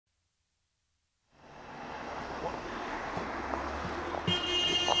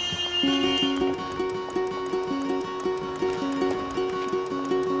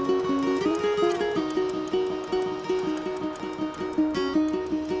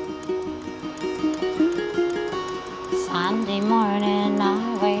Sunday morning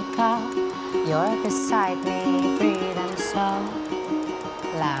I wake up, you're beside me, breathing so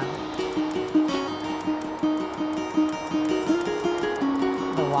loud.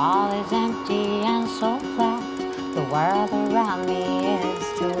 The wall is empty and so flat, the world around me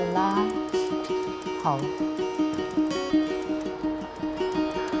is too large. Hope.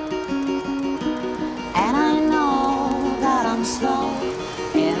 And I know that I'm slow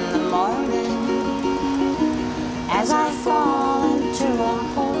in the morning as I fall into a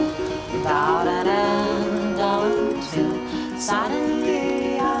hole without an end until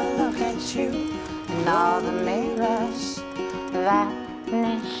suddenly I look at you and all the mirrors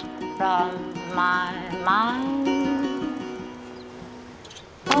vanish from my mind.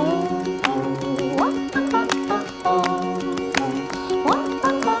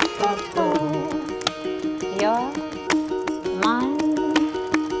 You're mine.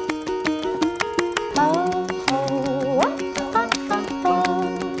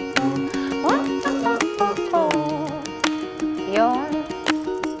 You're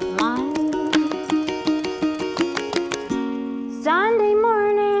mine. Sunday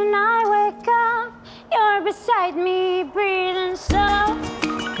morning I wake up, you're beside me, breathing so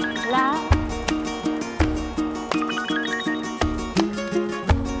loud.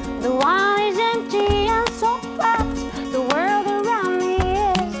 The wall is empty and so flat, the world around me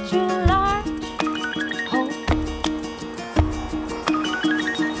is too large. Hope.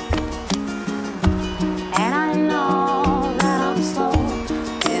 And I know that I'm slow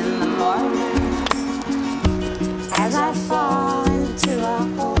in the morning as I fall into a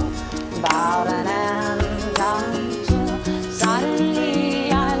hole without an end until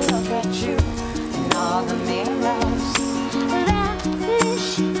suddenly I look at you and all the mirrors vanish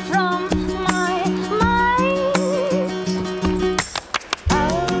from my mind.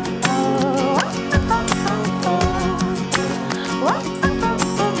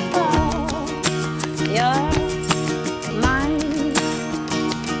 You're mine.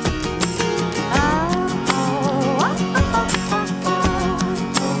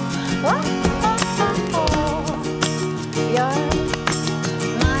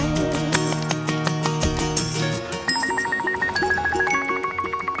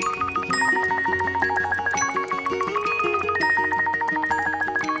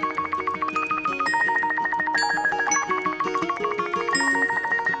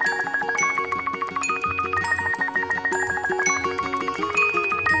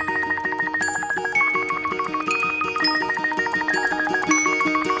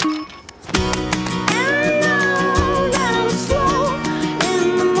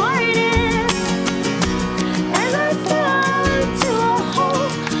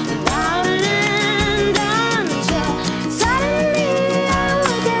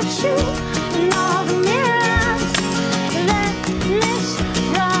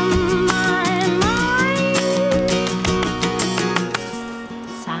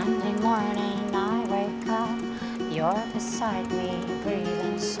 You're beside me,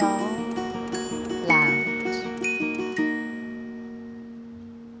 breathing so loud.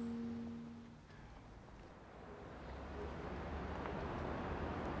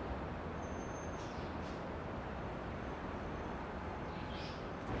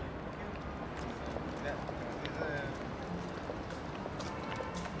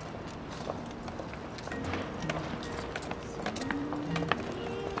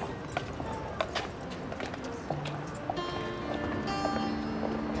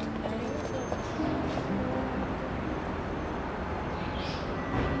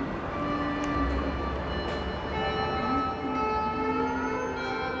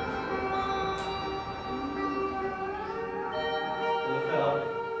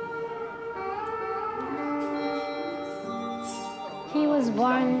 He was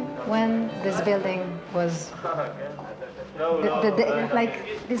born when this building was,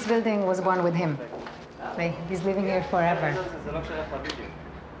 like this building was born with him. Like he's living here forever.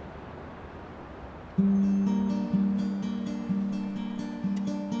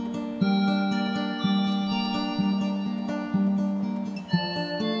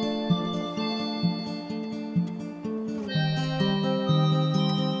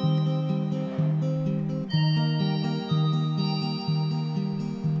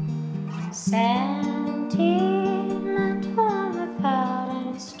 Sentimental without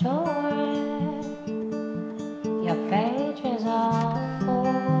any story. Your pages are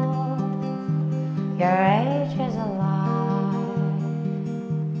full, your age is a lie.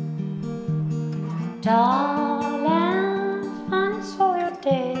 Dull and funny, so you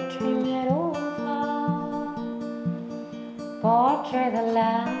daydream it over. Portray the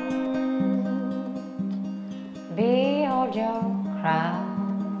land, be hold your crown.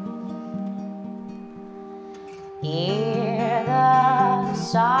 Hear the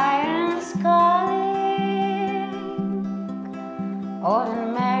sirens calling, old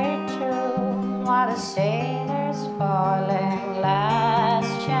and merry tune, while the sailors falling.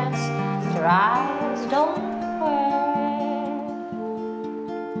 Last chance to rise, don't worry.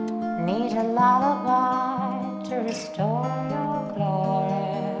 Need a lullaby to restore your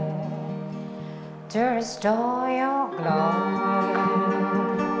glory, to restore your glory.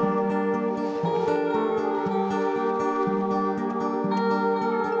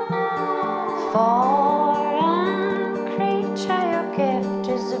 Foreign creature, your gift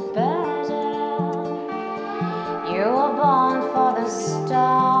is a bird.